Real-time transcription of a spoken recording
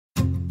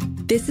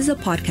This is a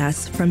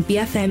podcast from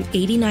BFM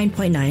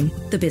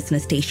 89.9, the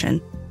business station.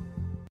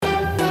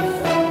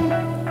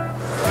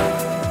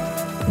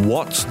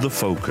 What's the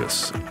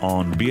Focus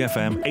on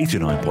BFM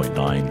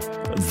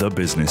 89.9, the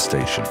business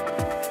station?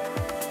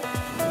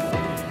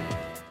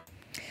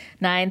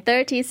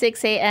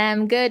 9:36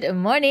 a.m. Good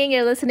morning.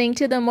 You're listening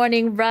to The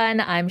Morning Run.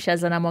 I'm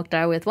Shazana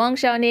Mokhtar with Wong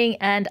Xiaoning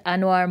and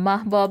Anwar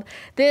Mahbub.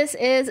 This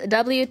is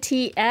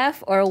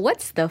WTF, or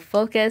What's the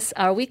Focus,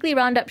 our weekly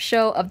roundup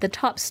show of the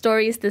top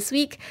stories this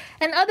week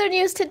and other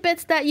news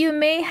tidbits that you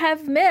may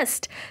have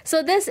missed.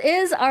 So this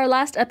is our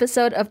last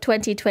episode of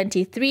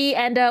 2023,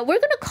 and we're going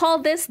to call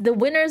this the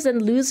Winners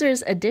and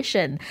Losers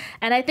edition.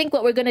 And I think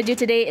what we're going to do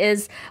today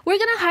is we're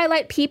going to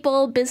highlight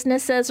people,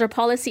 businesses, or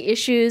policy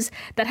issues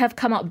that have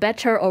come out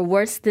better or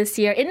worse this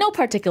year in no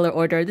particular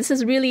order. This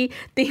is really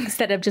things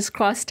that have just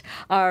crossed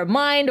our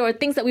mind or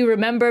things that we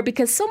remember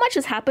because so much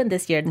has happened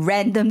this year.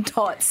 Random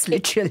thoughts,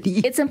 literally.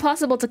 It's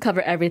impossible to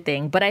cover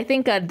everything, but I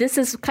think this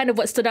is kind of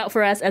what stood out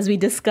for us as we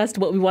discussed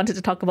what we wanted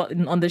to talk about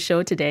on the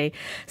show today.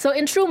 So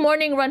in true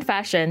morning run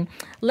fashion,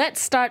 let's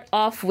start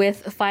off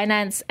with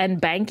finance and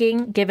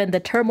banking, given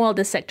the turmoil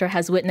this sector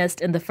has witnessed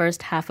in the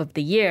first half of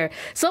the year.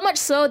 So much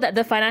so that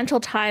the Financial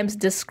Times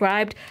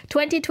described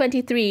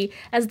 2023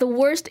 as the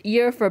worst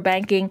year for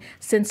banking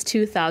since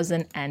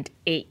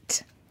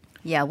 2008.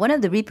 Yeah, one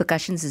of the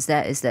repercussions is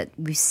that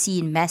we've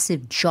seen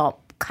massive job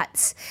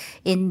cuts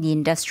in the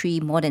industry.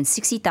 More than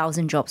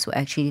 60,000 jobs were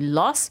actually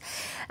lost.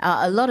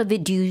 A lot of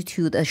it due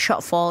to the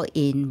shortfall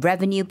in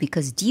revenue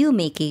because deal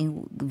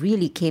making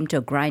really came to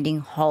a grinding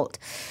halt.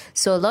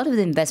 So a lot of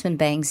the investment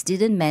banks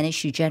didn't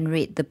manage to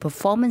generate the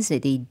performance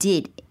that they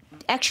did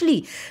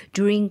actually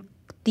during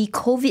the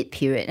COVID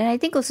period. And I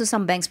think also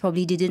some banks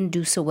probably didn't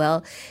do so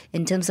well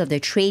in terms of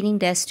their training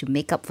desks to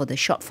make up for the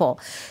shortfall.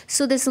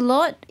 So there's a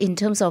lot in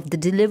terms of the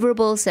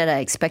deliverables that are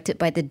expected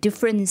by the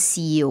different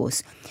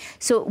CEOs.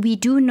 So we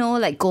do know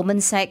like Goldman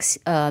Sachs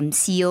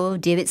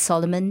CEO David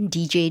Solomon,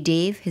 DJ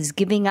Dave, is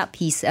putting up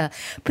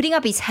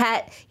his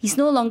hat. He's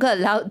no longer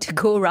allowed to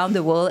go around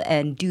the world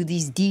and do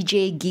these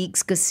DJ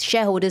gigs because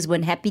shareholders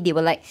weren't happy. They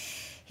were like,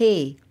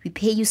 hey, we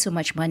pay you so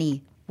much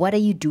money. What are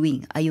you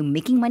doing? Are you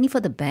making money for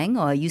the bank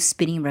or are you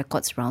spinning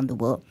records around the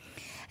world?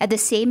 At the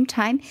same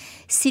time,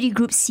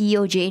 Citigroup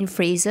CEO Jane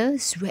Fraser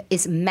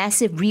is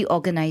massive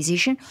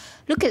reorganization.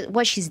 Look at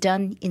what she's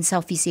done in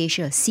Southeast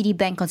Asia.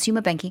 Citibank,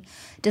 consumer banking,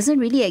 doesn't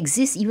really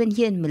exist even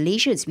here in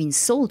Malaysia. It's been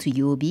sold to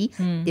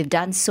UOB. They've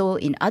done so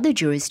in other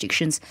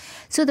jurisdictions.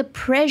 So the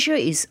pressure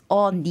is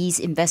on these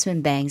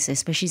investment banks,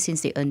 especially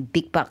since they earn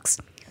big bucks,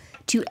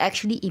 to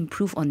actually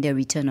improve on their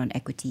return on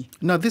equity.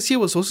 Now, this year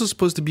was also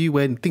supposed to be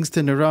when things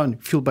turned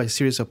around, fueled by a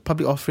series of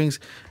public offerings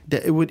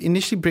that it would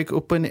initially break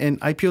open an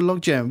IPO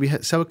logjam. We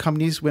had several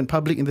companies went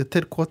public in the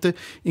third quarter,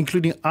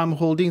 including ARM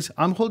Holdings.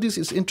 ARM Holdings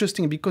is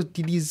interesting because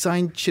they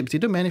design chips. They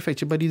don't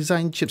manufacture, but they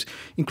design chips,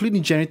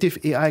 including generative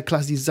AI,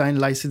 class design,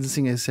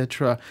 licensing,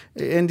 etc.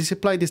 And they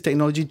supply this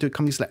technology to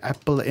companies like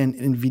Apple and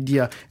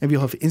Nvidia. And we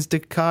have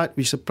Instacart,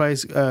 which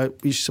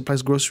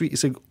supplies grocery.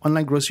 It's an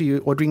online grocery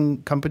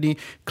ordering company,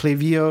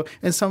 Klaviyo,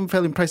 and some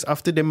fell in price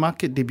after their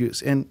market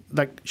debuts. And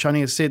like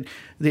Shani has said,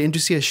 the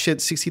industry has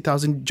shed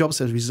 60,000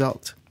 jobs as a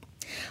result.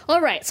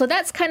 All right, so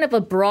that's kind of a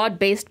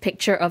broad-based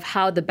picture of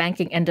how the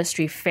banking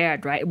industry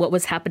fared, right? What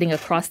was happening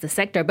across the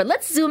sector. But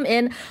let's zoom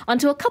in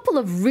onto a couple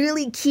of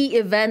really key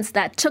events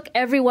that took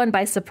everyone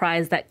by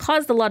surprise, that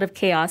caused a lot of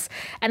chaos.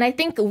 And I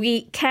think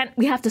we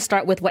have to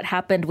start with what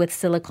happened with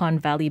Silicon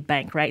Valley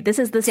Bank, right? This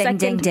is the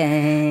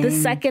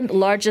second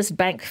largest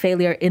bank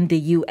failure in the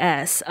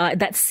US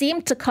that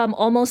seemed to come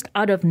almost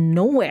out of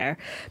nowhere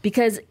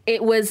because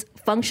it was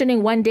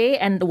functioning one day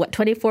and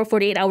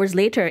 48 hours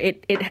later,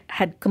 it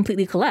had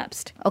completely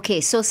collapsed. Okay,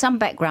 so some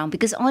background,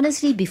 because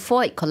honestly,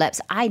 before it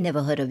collapsed, I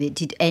never heard of it.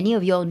 Did any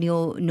of y'all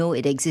know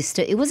it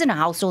existed? It wasn't a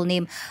household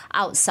name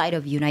outside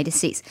of the United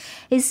States.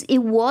 It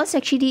was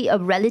actually a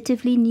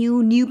relatively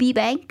newbie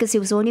bank because it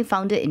was only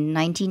founded in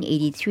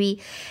 1983,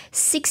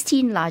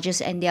 16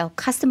 largest, and their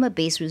customer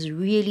base was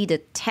really the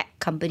tech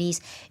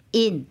companies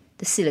in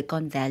the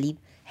Silicon Valley,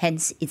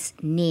 hence its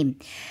name.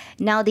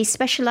 Now, they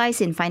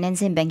specialize in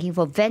finance and banking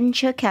for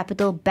venture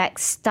capital-backed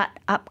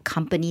start-up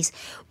companies,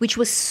 which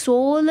was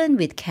swollen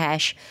with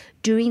cash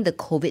during the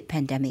COVID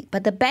pandemic.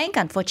 But the bank,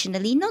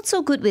 unfortunately, not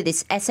so good with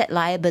its asset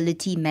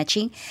liability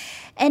matching.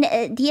 And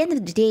at the end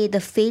of the day, the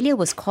failure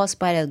was caused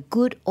by a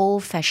good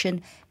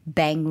old-fashioned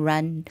bank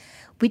run,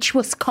 which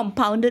was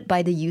compounded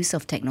by the use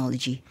of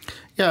technology.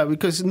 Yeah,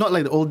 because it's not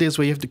like the old days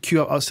where you have to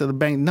queue up outside the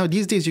bank. Now,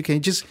 these days, you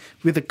can just,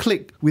 with a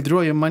click,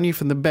 withdraw your money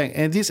from the bank.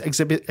 And this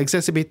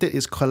exacerbated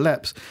its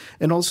collapse.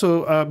 And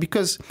also,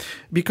 because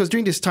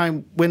during this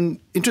time, when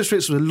interest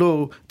rates were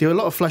low, there were a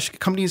lot of flush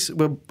companies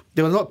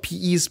there were a lot of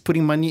PEs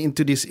putting money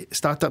into these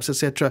startups,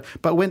 etc.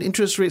 But when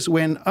interest rates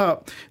went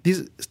up,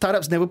 these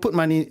startups never put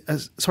money,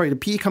 the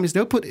PE companies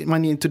never put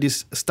money into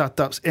these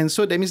startups. And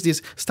so that means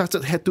these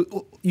startups had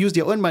to use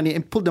their own money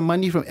and pull the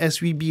money from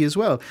SVB as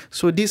well.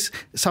 So this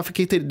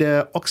suffocated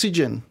the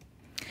oxygen.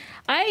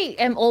 I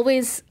am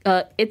always,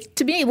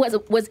 to me,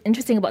 what's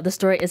interesting about the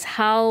story is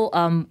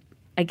how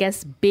I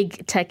guess,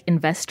 big tech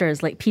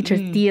investors like Peter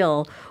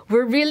Thiel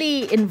were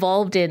really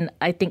involved in,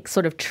 I think,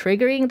 sort of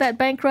triggering that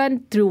bank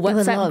run through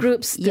WhatsApp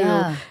groups,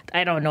 through,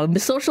 I don't know,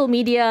 social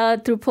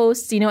media, through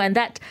posts, and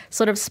that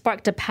sort of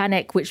sparked a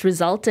panic, which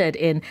resulted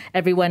in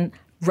everyone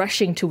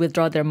rushing to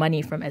withdraw their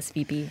money from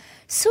SVB.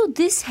 So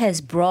this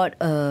has brought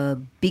a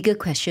bigger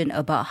question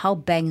about how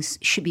banks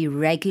should be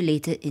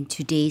regulated in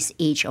today's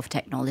age of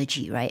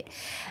technology, right?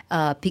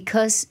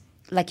 Because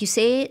like you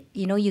say,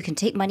 you can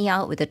take money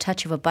out with a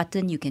touch of a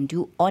button. You can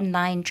do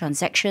online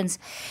transactions.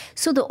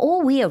 So the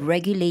old way of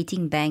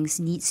regulating banks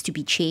needs to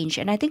be changed.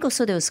 And I think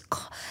also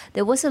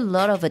there was a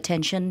lot of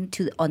attention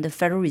on the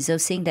Federal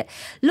Reserve saying that,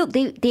 look,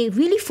 they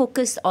really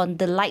focused on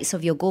the likes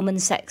of your Goldman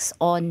Sachs,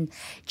 on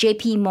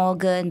JP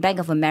Morgan, Bank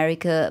of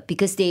America,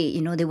 because they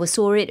were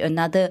so worried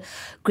another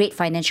great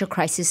financial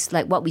crisis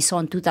like what we saw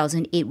in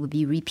 2008 would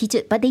be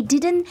repeated. But they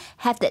didn't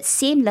have that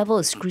same level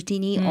of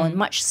scrutiny on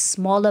much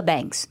smaller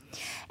banks.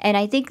 And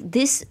I think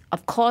this,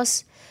 of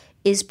course,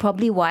 is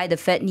probably why the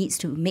Fed needs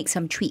to make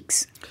some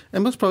tweaks.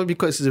 And most probably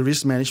because it's the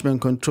risk management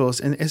controls,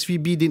 and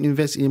SVB didn't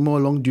invest in more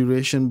long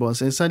duration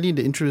bonds, and suddenly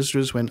the interest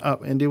rates went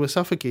up and they were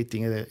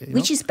suffocating.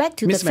 Which is back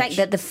to the fact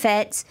that the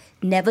Feds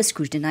never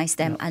scrutinized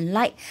them,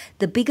 unlike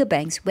the bigger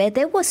banks where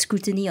there was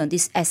scrutiny on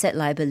this asset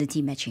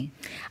liability matching.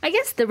 I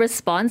guess the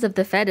response of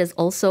the Fed is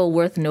also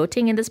worth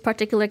noting in this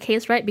particular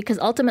case, right? Because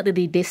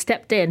ultimately they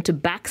stepped in to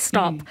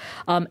backstop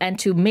and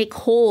to make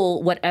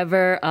whole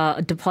whatever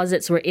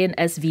deposits were in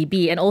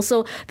SVB, and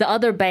also the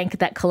other bank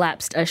that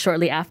collapsed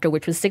shortly after,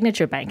 which was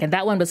Signature Bank. And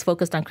that one was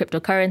focused on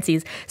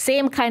cryptocurrencies.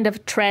 Same kind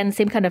of trend,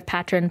 same kind of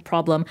pattern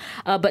problem.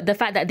 But the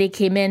fact that they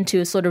came in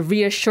to sort of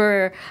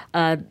reassure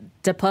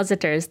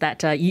depositors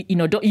that you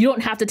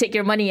don't have to take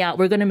your money out.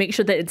 We're going to make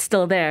sure that it's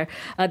still there.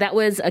 That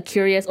was a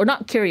curious, or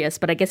not curious,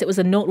 but I guess it was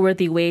a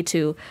noteworthy way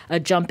to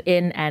jump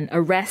in and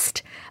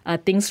arrest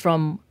things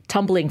from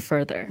tumbling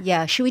further.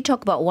 Yeah, should we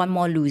talk about one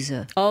more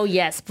loser? Oh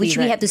yes, please. Which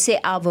we have to say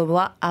au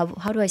revoir.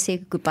 How do I say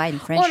goodbye in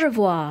French? Au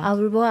revoir. Au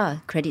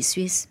revoir, Credit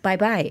Suisse.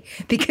 Bye-bye.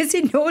 Because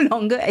it no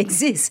longer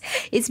exists.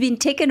 It's been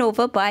taken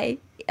over by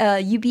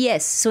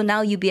UBS. So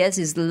now UBS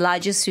is the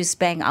largest Swiss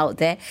bank out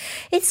there.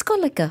 It's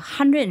got like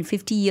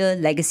 150-year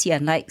legacy,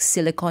 unlike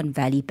Silicon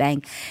Valley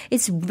Bank.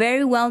 It's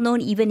very well known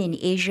even in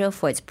Asia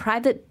for its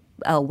private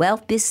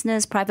wealth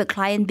business, private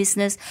client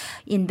business,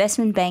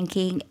 investment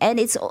banking. And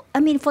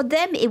for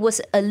them, it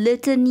was a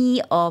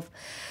litany of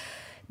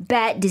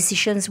bad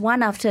decisions,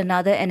 one after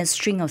another, and a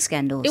string of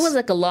scandals. It was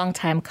like a long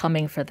time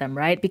coming for them,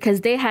 right?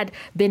 Because they had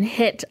been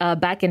hit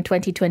back in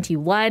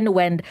 2021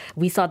 when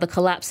we saw the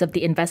collapse of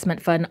the investment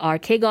fund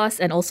Archegos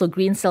and also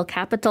Greensill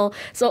Capital.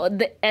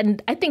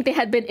 And I think they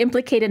had been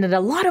implicated in a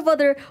lot of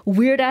other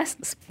weird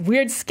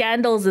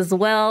scandals as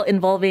well,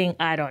 involving,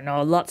 I don't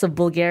know, lots of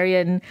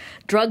Bulgarian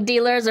drug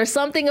dealers or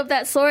something of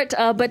that sort.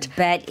 But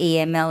bad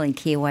AML and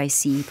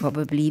KYC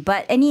probably.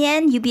 But in the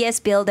end,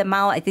 UBS bailed them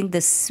out. I think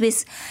the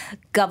Swiss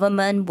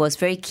government was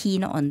very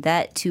keen on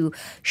that to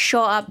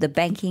shore up the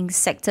banking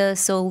sector.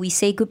 So we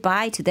say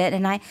goodbye to that.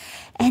 And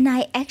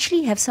I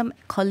actually have some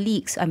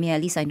colleagues, at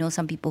least I know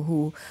some people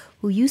who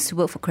used to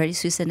work for Credit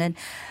Suisse. And then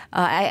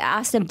I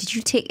asked them, did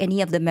you take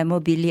any of the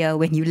memorabilia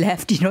when you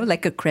left,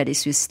 like a Credit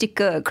Suisse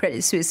sticker, a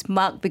Credit Suisse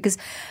mug? Because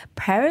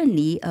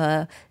apparently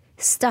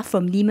stuff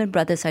from Lehman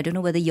Brothers, I don't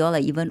know whether y'all are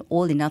even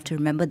old enough to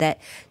remember that,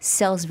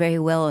 sells very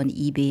well on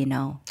eBay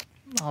now.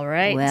 All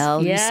right.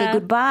 Well, you say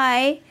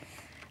goodbye.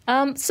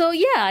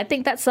 I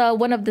think that's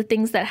one of the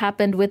things that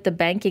happened with the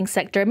banking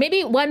sector.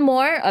 Maybe one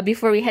more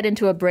before we head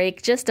into a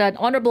break. Just an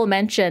honorable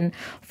mention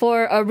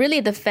for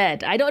really the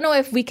Fed. I don't know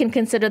if we can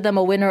consider them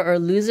a winner or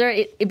loser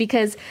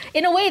because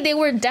in a way they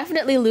were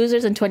definitely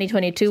losers in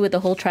 2022 with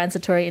the whole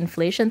transitory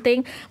inflation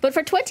thing. But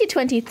for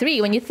 2023,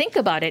 when you think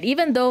about it,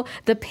 even though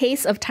the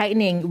pace of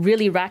tightening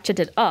really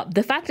ratcheted up,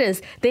 the fact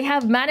is they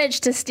have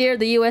managed to steer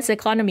the U.S.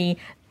 economy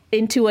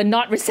into a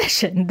not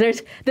recession.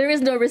 There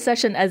is no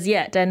recession as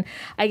yet. And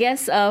I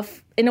guess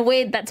in a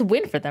way that's a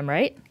win for them,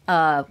 right?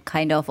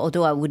 Kind of,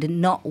 although I would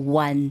not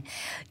want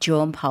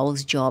Jerome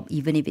Powell's job,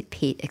 even if it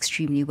paid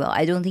extremely well.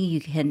 I don't think you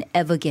can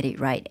ever get it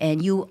right.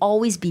 And you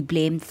always be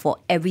blamed for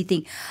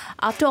everything.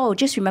 After all,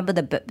 just remember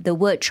the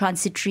word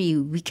transitory.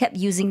 We kept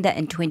using that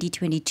in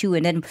 2022.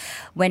 And then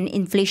when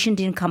inflation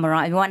didn't come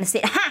around, everyone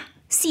said,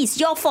 see, it's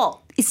your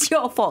fault. It's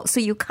your fault. So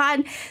you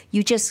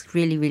just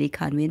really, really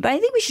can't win. But I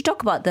think we should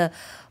talk about the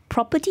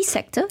property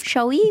sector,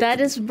 shall we?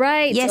 That is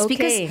right. Yes,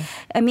 okay.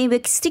 Because,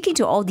 we're sticking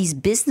to all these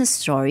business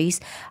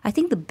stories. I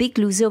think the big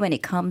loser when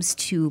it comes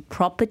to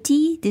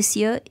property this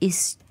year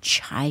is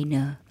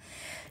China.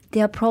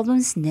 Their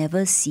problems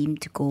never seem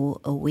to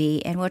go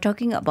away. And we're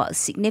talking about a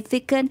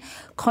significant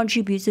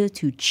contributor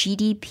to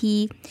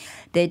GDP.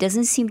 There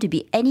doesn't seem to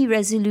be any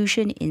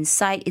resolution in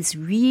sight. It's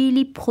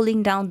really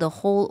pulling down the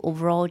whole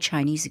overall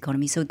Chinese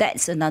economy. So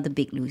that's another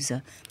big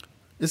loser.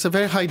 There's a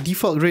very high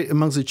default rate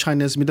amongst the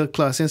China's middle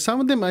class, and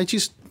some of them are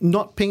actually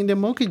not paying their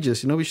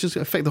mortgages, which just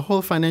affect the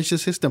whole financial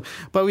system.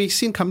 But we've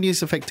seen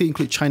companies affected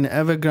include China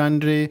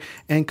Evergrande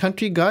and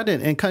Country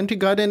Garden. And Country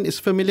Garden is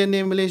a familiar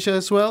name in Malaysia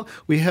as well.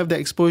 We have the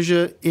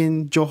exposure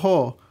in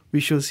Johor. We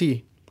shall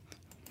see.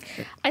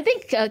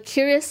 think,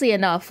 curiously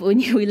enough, when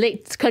you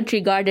relate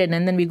Country Garden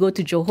and then we go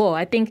to Johor,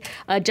 I think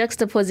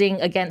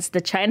juxtaposing against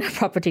the China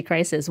property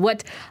crisis,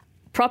 what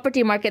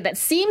property market that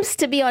seems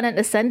to be on an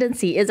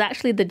ascendancy is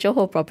actually the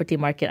Johor property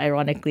market,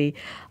 ironically.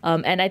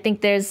 And I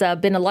think there's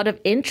been a lot of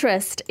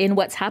interest in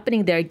what's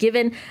happening there,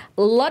 given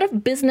a lot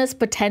of business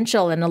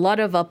potential and a lot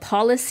of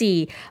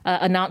policy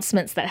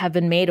announcements that have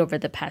been made over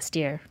the past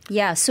year.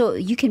 Yeah, so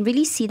you can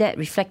really see that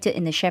reflected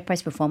in the share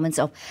price performance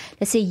of,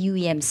 let's say,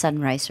 UEM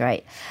Sunrise,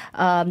 right?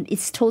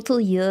 Its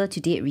total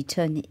year-to-date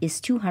return is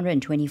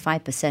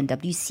 225%.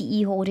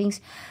 WCE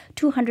Holdings,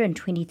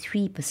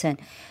 223%.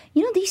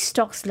 You know, these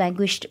stocks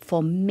languished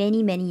for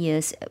many, many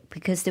years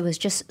because there was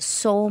just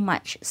so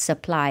much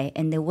supply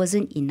and there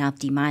wasn't enough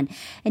demand.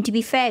 And to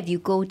be fair, if you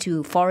go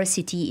to Forest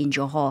City in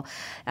Johor,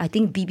 I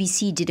think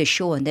BBC did a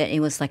show on that. It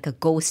was like a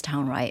ghost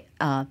town, right?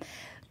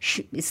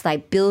 It's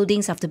like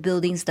buildings after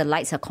buildings. The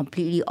lights are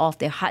completely off.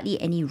 There are hardly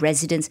any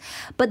residents.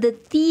 But the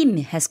theme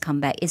has come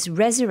back. It's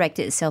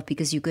resurrected itself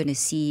because you're going to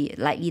see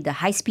likely the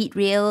high-speed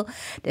rail.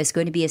 There's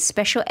going to be a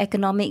special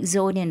economic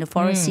zone in the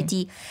Forest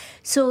City.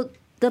 So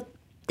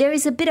there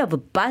is a bit of a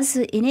buzz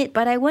in it,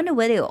 but I wonder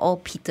whether it'll all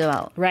peter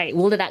out. Right.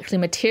 Will it actually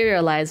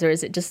materialize, or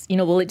is it just,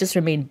 will it just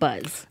remain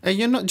buzz? And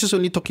you're not just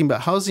only talking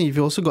about housing, you've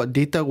also got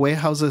data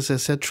warehouses,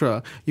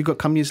 etc. You've got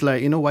companies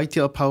like,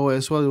 YTL Power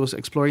as well. It was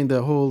exploring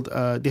the whole,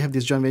 they have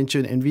this joint venture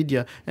in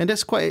NVIDIA. And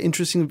that's quite an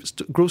interesting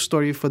growth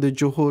story for the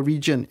Johor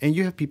region. And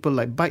you have people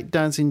like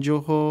ByteDance in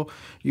Johor.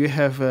 You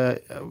have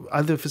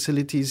other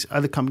facilities,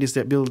 other companies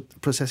that build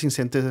processing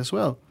centers as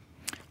well.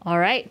 All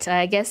right.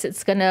 I guess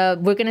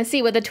we're gonna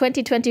see whether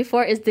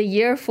 2024 is the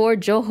year for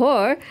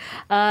Johor.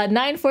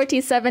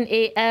 9:47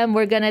 a.m.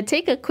 We're gonna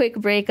take a quick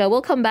break.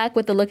 We'll come back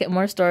with a look at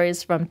more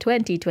stories from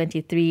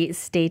 2023.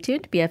 Stay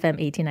tuned. BFM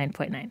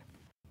 89.9.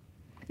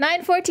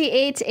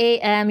 9:48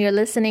 a.m. You're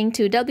listening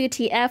to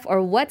WTF,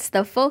 or What's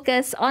the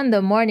Focus, on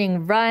the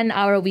Morning Run,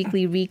 our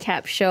weekly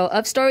recap show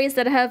of stories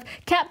that have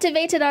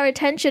captivated our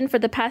attention for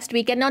the past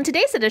week, and on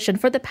today's edition,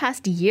 for the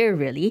past year,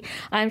 really.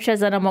 I'm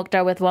Shazana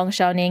Mokhtar with Wong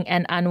Xiaoning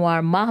and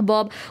Anwar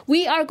Mahbub.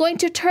 We are going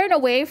to turn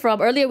away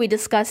from, earlier we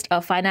discussed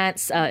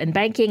finance and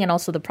banking and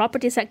also the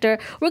property sector.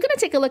 We're going to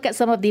take a look at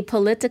some of the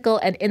political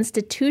and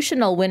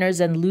institutional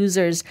winners and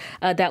losers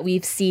that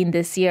we've seen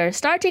this year.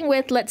 Starting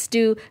with, let's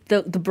do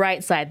the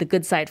bright side, the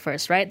good side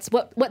first, right? It's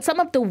what some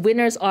of the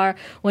winners are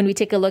when we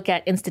take a look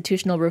at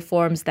institutional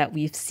reforms that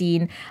we've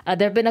seen.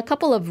 There have been a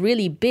couple of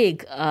really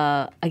big,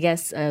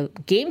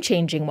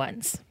 game-changing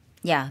ones.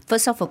 Yeah,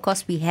 first off, of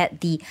course, we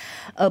had the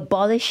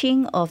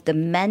abolishing of the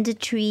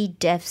mandatory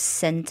death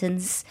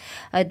sentence.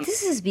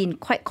 This has been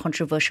quite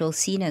controversial,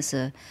 seen as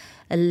a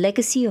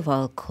legacy of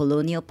our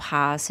colonial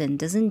past, and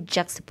doesn't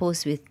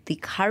juxtapose with the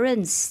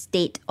current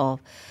state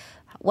of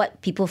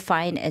what people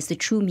find as the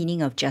true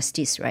meaning of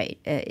justice, right?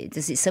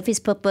 Does it serve its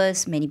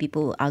purpose? Many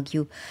people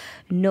argue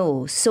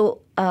no.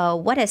 So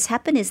what has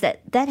happened is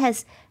that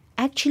has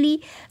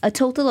actually a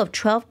total of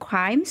 12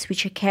 crimes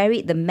which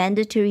carried the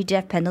mandatory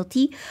death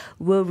penalty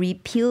were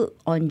repealed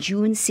on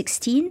June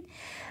 16,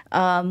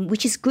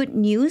 which is good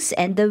news.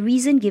 And the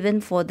reason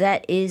given for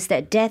that is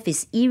that death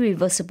is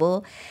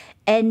irreversible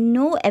and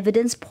no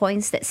evidence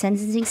points that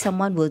sentencing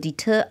someone will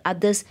deter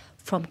others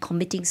from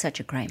committing such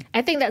a crime.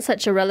 I think that's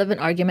such a relevant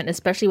argument,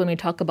 especially when we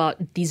talk about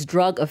these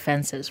drug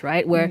offenses,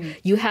 right? Where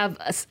you have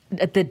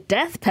the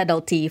death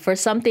penalty for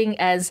something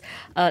as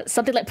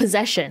something like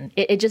possession.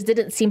 It just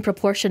didn't seem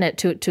proportionate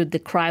to the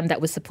crime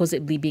that was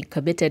supposedly being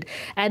committed.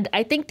 And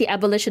I think the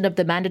abolition of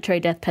the mandatory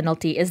death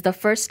penalty is the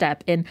first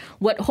step in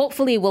what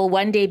hopefully will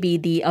one day be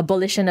the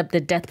abolition of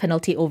the death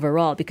penalty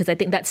overall, because I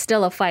think that's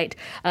still a fight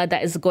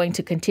that is going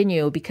to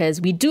continue,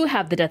 because we do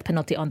have the death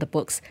penalty on the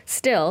books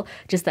still,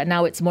 just that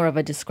now it's more of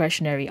a discretionary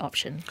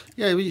option.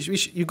 Yeah,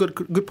 you got a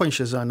good point,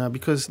 Shazana,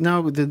 because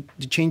now with the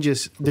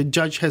changes, the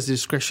judge has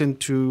discretion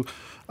to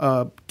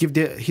give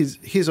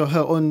his or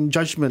her own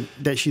judgment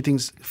that she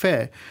thinks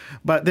fair.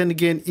 But then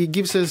again,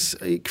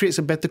 it creates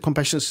a better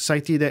compassionate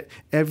society that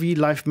every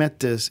life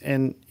matters.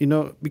 And,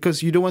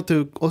 because you don't want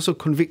to also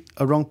convict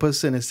a wrong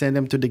person and send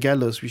them to the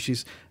gallows, which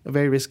is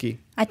very risky.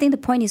 I think the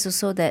point is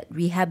also that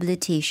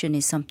rehabilitation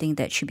is something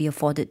that should be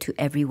afforded to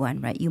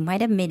everyone, right? You might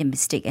have made a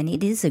mistake, and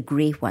it is a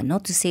grave one.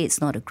 Not to say it's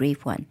not a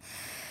grave one,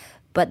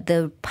 but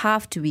the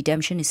path to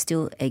redemption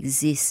still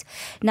exists.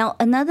 Now,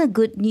 another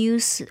good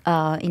news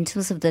in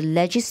terms of the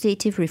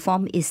legislative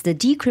reform is the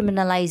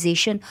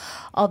decriminalization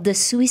of the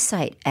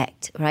Suicide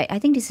Act, right? I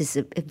think this is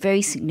a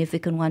very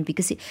significant one,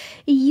 because it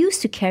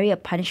used to carry a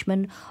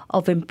punishment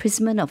of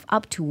imprisonment of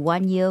up to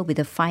 1 year with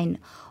a fine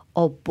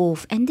or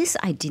both. And this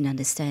I didn't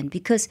understand,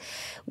 because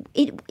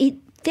it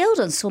failed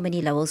on so many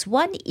levels.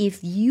 One,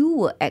 if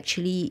you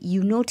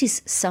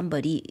notice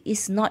somebody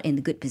is not in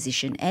a good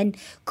position and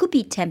could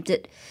be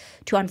tempted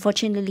to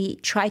unfortunately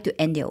try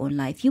to end their own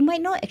life, you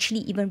might not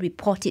actually even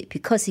report it,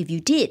 because if you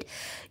did,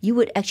 you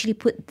would actually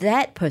put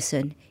that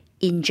person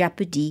in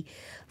jeopardy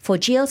for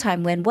jail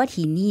time, when what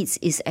he needs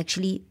is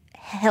actually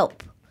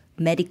help,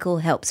 medical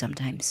help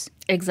sometimes.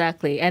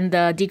 Exactly. And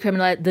the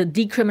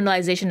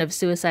decriminalization of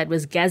suicide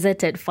was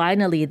gazetted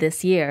finally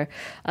this year.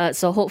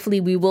 So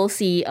hopefully we will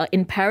see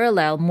in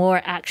parallel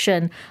more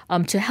action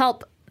to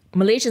help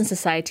Malaysian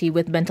society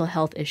with mental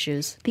health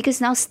issues. Because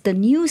now the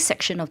new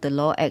section of the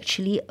law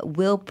actually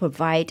will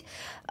provide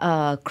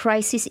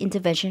crisis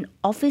intervention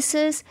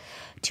officers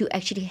to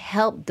actually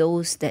help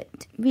those that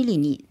really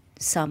need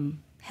some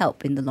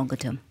help in the longer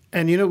term.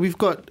 And, we've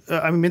got,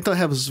 mental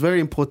health is very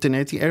important.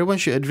 I think everyone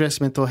should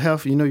address mental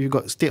health. You've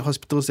got state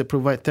hospitals that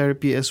provide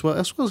therapy as well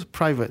as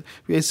private.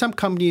 Some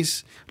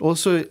companies,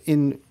 also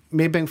in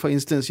Maybank, for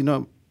instance,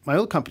 my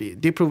old company,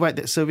 they provide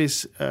that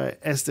service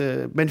as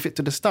the benefit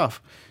to the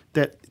staff,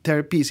 that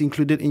therapy is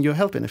included in your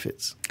health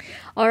benefits.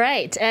 All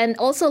right. And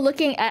also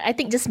looking at, I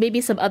think, just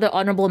maybe some other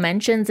honorable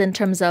mentions in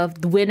terms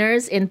of the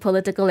winners in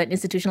political and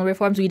institutional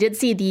reforms. We did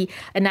see the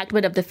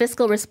enactment of the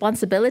Fiscal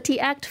Responsibility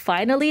Act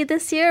finally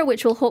this year,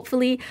 which will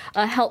hopefully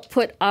help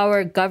put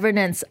our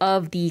governance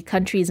of the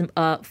country's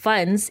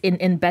funds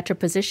in better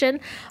position.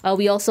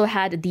 We also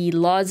had the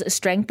laws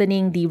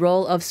strengthening the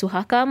role of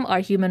Suhakam, our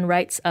Human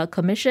Rights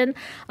Commission.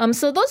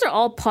 So those are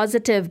all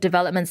positive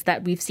developments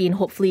that we've seen.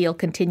 Hopefully it'll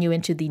continue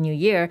into the new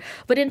year.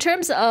 But in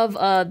terms of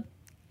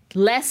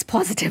less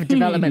positive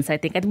developments, I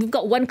think, and we've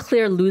got one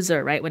clear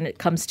loser, right, when it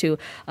comes to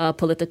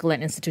political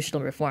and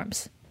institutional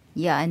reforms.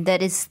 Yeah, and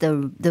that is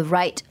the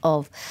right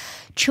of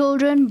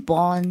children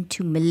born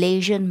to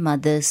Malaysian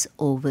mothers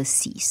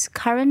overseas.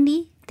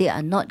 Currently, they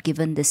are not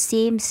given the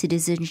same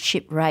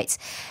citizenship rights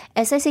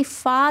as, I say,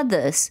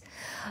 fathers.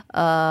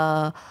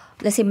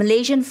 Let's say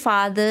Malaysian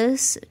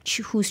fathers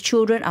whose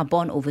children are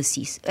born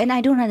overseas. And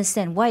I don't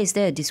understand, why is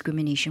there a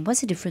discrimination?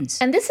 What's the difference?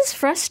 And this is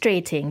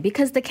frustrating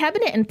because the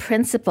cabinet in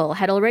principle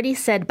had already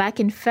said back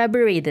in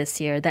February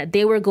this year that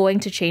they were going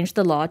to change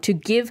the law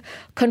to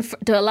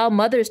allow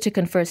mothers to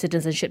confer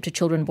citizenship to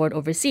children born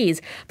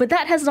overseas. But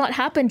that has not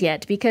happened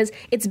yet because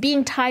it's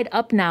being tied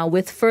up now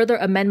with further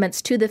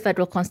amendments to the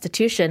federal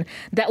constitution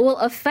that will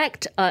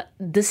affect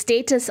the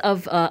status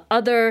of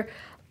other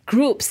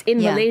groups in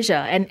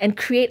Malaysia and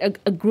create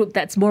a group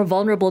that's more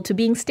vulnerable to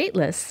being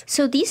stateless.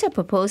 So these are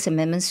proposed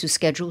amendments to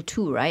Schedule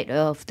 2, right,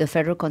 of the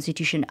Federal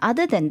Constitution.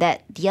 Other than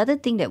that, the other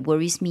thing that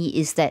worries me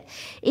is that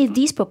if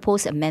these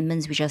proposed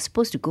amendments, which are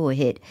supposed to go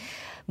ahead,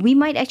 we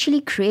might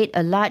actually create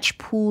a large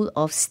pool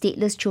of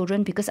stateless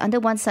children because under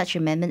one such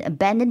amendment,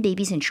 abandoned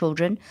babies and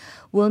children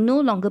will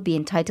no longer be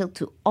entitled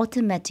to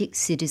automatic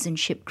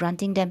citizenship,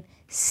 granting them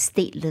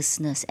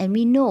statelessness. And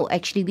we know,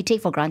 actually, we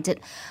take for granted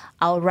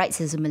our rights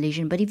as a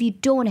Malaysian, but if you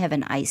don't have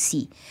an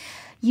IC,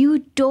 you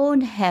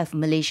don't have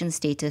Malaysian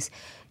status,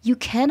 you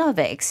cannot have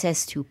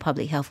access to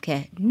public health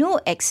care, no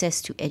access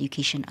to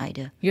education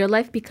either. Your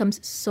life becomes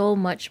so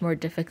much more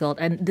difficult,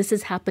 and this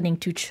is happening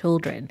to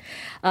children.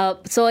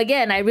 So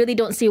again, I really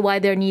don't see why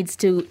there needs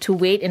to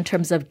wait in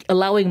terms of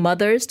allowing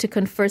mothers to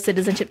confer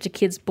citizenship to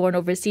kids born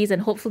overseas,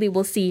 and hopefully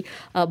we'll see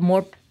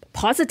more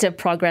positive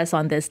progress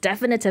on this,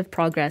 definitive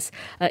progress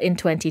in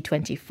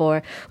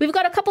 2024. We've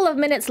got a couple of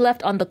minutes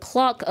left on the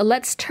clock.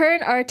 Let's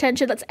turn our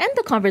attention, let's end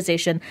the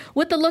conversation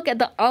with a look at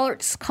the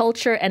arts,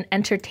 culture and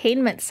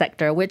entertainment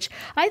sector, which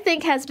I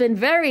think has been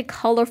very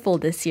colorful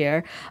this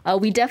year.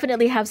 We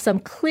definitely have some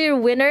clear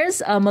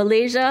winners.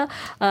 Malaysia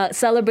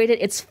celebrated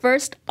its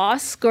first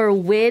Oscar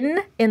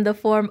win in the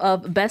form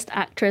of Best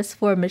Actress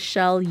for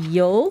Michelle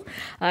Yeoh.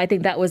 I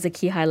think that was a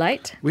key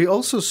highlight. We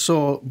also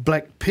saw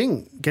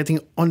Blackpink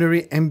getting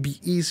honorary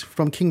MBEs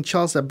from King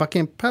Charles at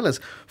Buckingham Palace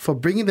for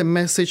bringing the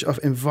message of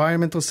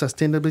environmental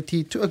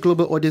sustainability to a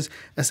global audience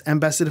as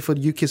ambassador for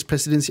the UK's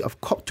presidency of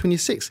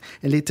COP26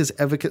 and latest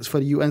advocates for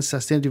the UN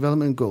Sustainable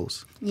Development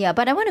Goals. Yeah,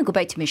 but I want to go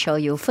back to Michelle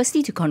Yeoh.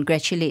 Firstly, to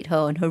congratulate her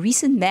on her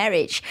recent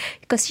marriage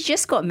because she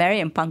just got married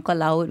in Pangkor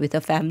Laut with her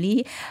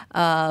family.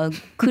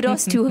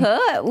 Kudos to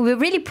her. We're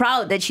really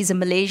proud that she's a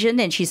Malaysian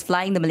and she's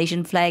flying the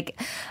Malaysian flag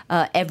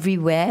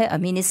everywhere. I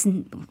mean, it's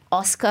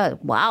Oscar.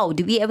 Wow,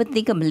 do we ever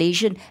think a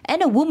Malaysian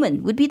and a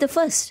woman would be the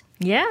first?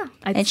 Yeah.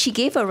 And she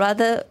gave a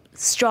rather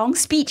strong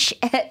speech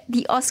at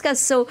the Oscars.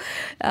 So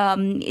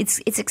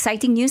it's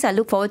exciting news. I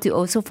look forward to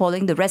also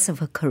following the rest of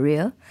her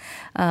career.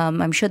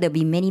 I'm sure there'll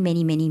be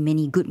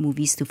many good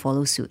movies to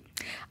follow suit.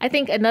 I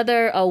think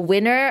another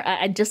winner,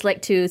 I'd just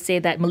like to say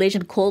that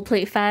Malaysian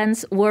Coldplay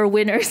fans were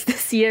winners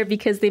this year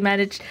because they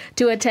managed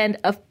to attend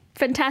a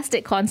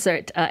fantastic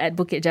concert at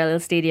Bukit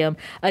Jalil Stadium,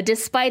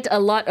 despite a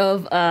lot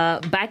of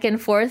back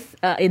and forth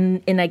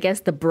in I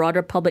guess, the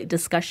broader public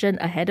discussion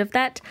ahead of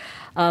that.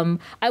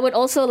 I would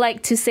also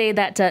like to say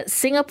that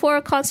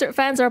Singapore concert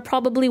fans are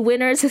probably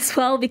winners as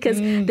well because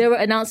there were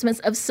announcements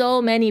of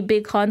so many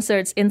big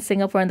concerts in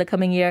Singapore in the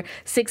coming year.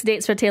 6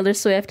 dates for Taylor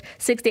Swift,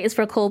 6 dates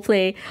for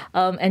Coldplay,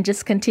 and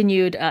just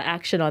continued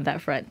action on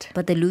that front.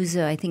 But the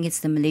loser, I think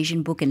it's the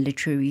Malaysian book and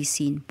literary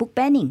scene. Book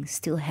banning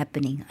still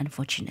happening,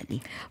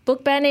 unfortunately.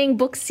 Book banning looting,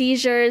 book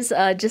seizures,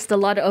 just a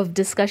lot of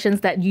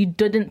discussions that you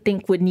didn't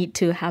think would need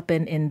to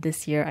happen in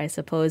this year, I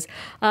suppose.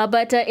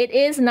 But it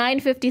is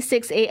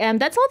 9:56 a.m.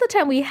 That's all the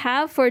time we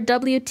have for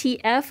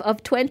WTF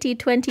of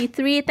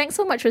 2023. Thanks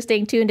so much for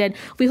staying tuned, and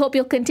we hope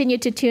you'll continue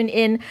to tune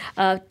in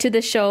to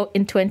the show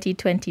in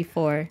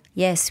 2024.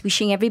 Yes,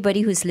 wishing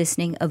everybody who's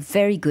listening a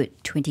very good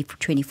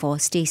 2024.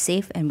 Stay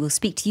safe, and we'll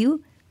speak to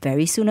you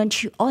very soon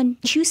on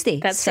Tuesday,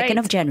 That's 2nd right.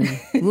 of January.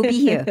 We'll be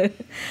here.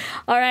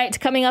 All right,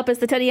 coming up is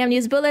the 10 a.m.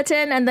 News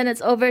Bulletin, and then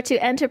it's over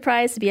to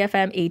Enterprise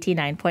BFM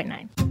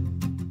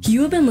 89.9.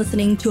 You have been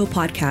listening to a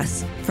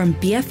podcast from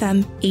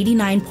BFM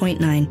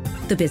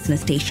 89.9, the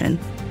business station.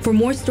 For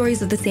more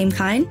stories of the same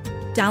kind,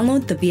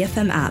 download the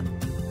BFM app.